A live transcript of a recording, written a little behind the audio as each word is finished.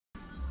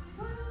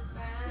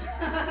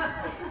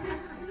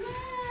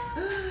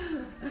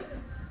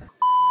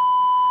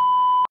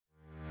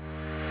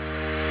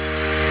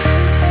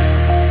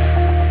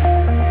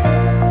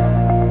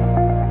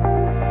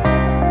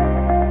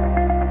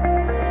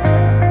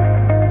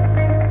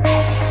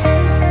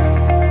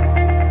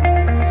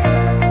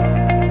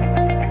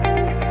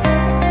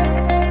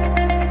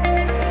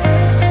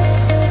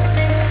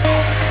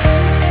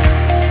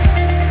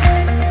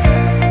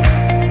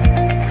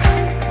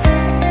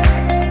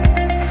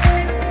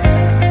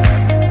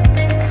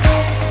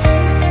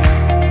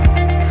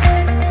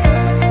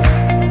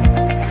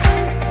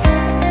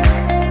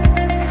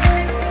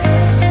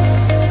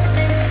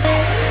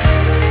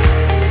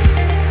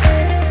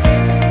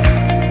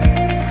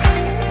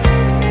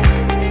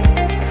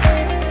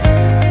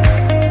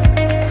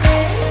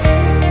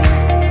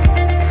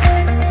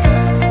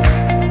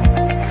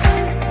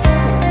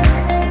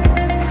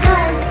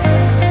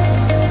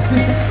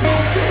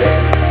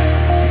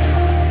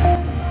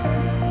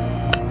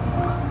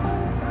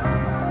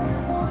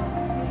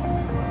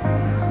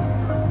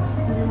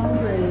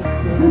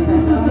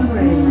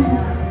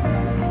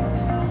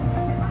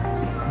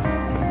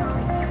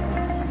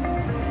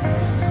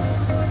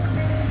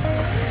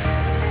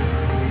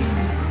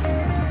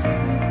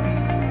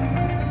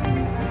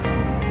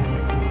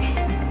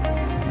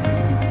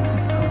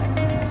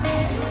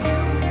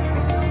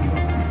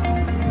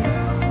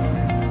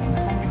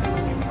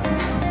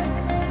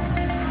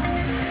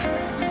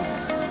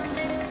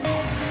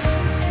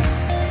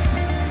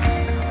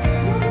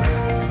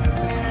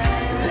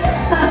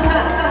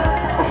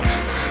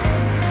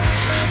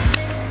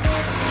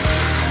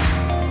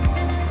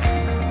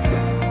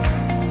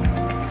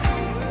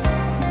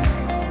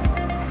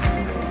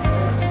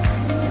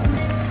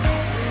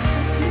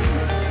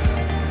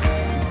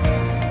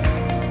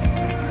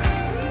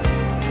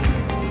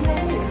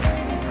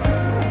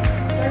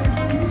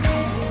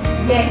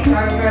Yes,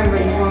 I remember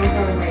you want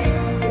from me.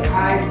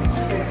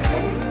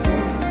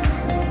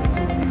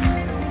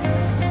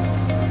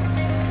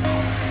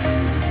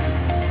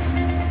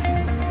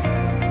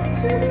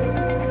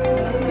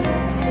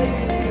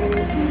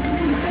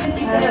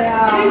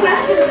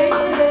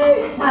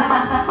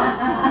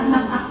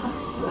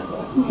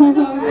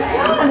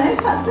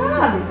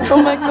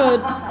 Oh my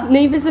god,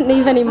 Neve isn't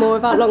Neve anymore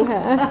without long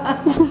hair.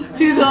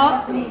 She's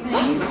not.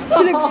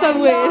 She looks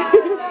so weird.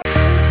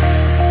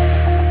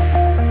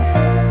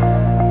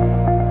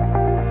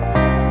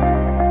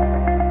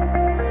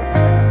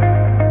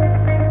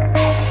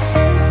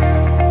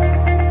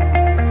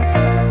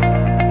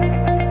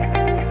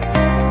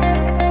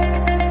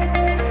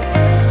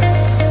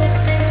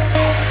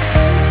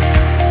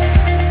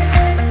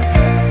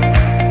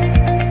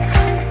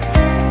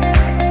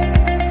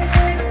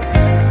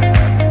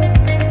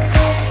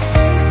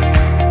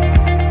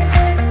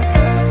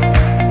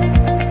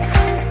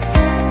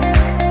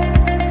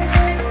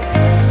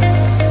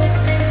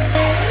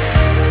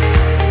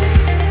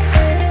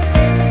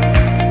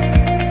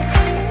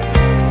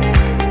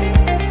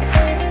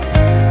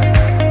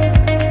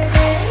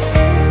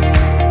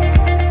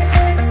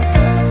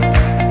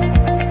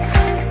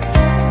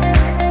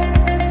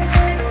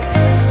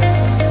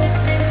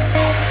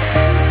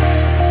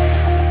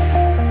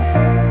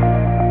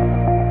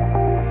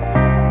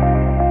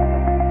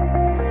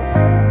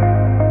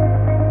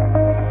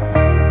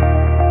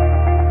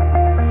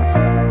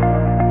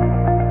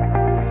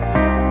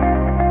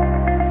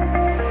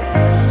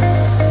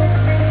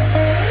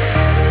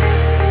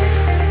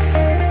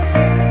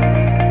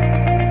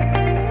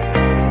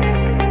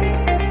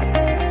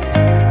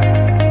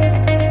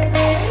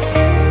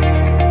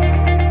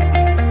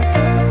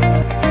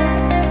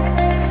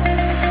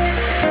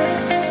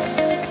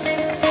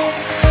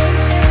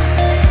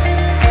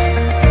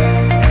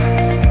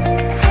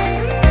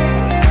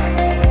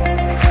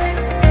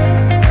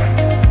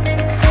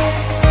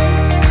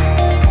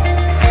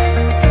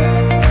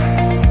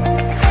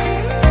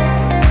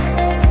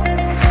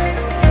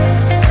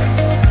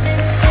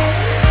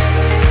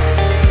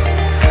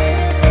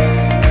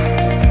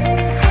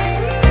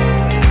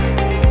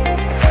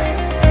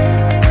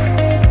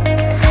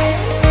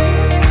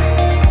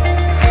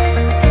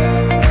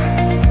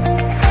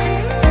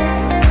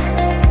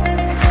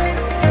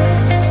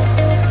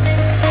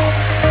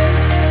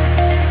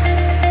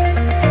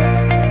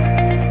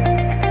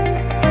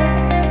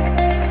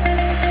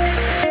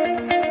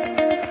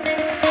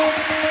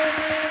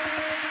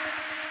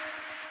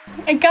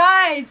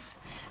 Guys,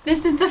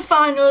 this is the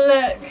final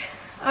look.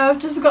 I've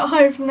just got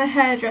home from the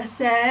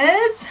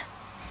hairdressers.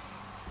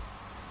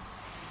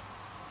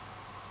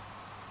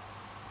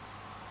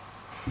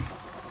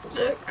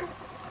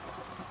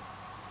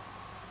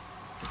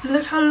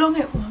 Look how long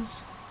it was.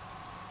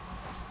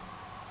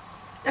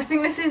 I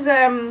think this is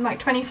like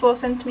 24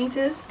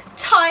 centimeters.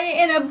 Tie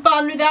it in a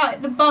bun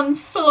without the bun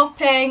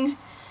flopping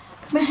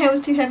because my hair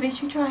was too heavy.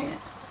 Should we try it?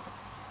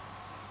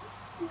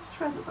 Let's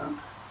try the bun.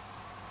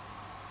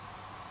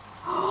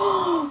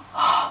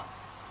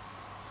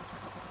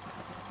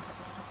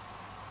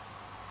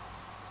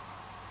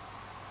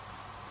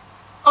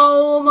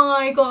 Oh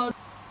my god.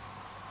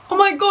 Oh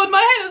my god, my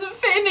hair doesn't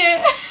fit in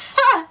it.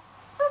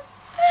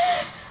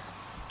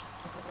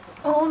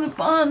 Oh, the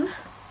bun.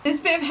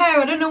 This bit of hair,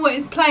 I don't know what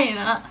it's playing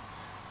at.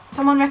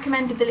 Someone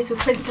recommended the Little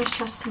Princess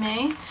Trust to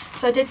me,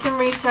 so I did some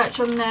research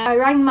on there. I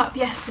rang them up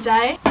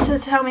yesterday to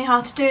tell me how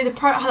to do the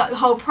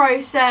whole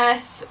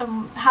process,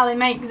 how they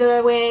make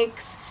the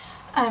wigs,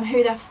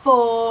 who they're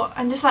for,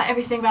 and just like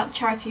everything about the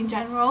charity in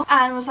general.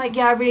 And was like,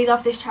 yeah, I really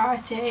love this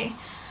charity,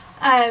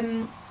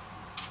 and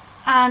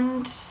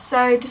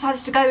so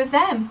decided to go with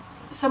them.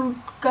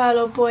 Some girl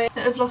or boy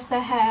that have lost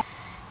their hair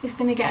is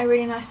going to get a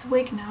really nice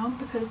wig now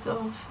because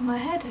of my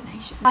hair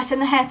donation. I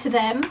send the hair to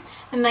them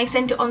and they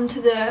send it on to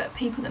the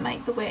people that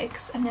make the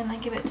wigs, and then they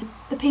give it to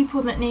the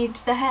people that need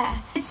the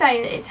hair. They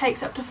say that it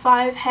takes up to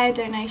 5 hair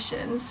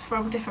donations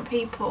from different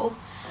people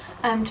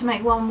to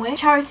make one wig.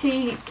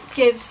 Charity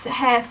gives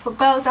hair for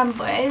girls and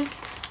boys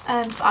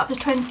up to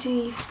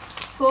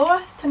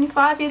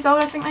 25 years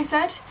old, I think they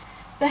said.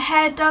 The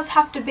hair does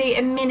have to be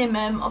a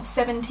minimum of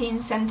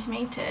 17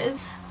 centimeters.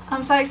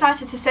 I'm so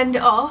excited to send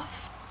it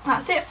off.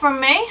 That's it from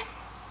me.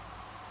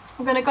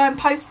 I'm going to go and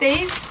post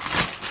these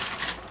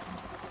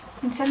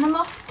and send them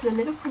off to the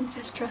Little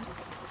Princess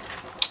Trust.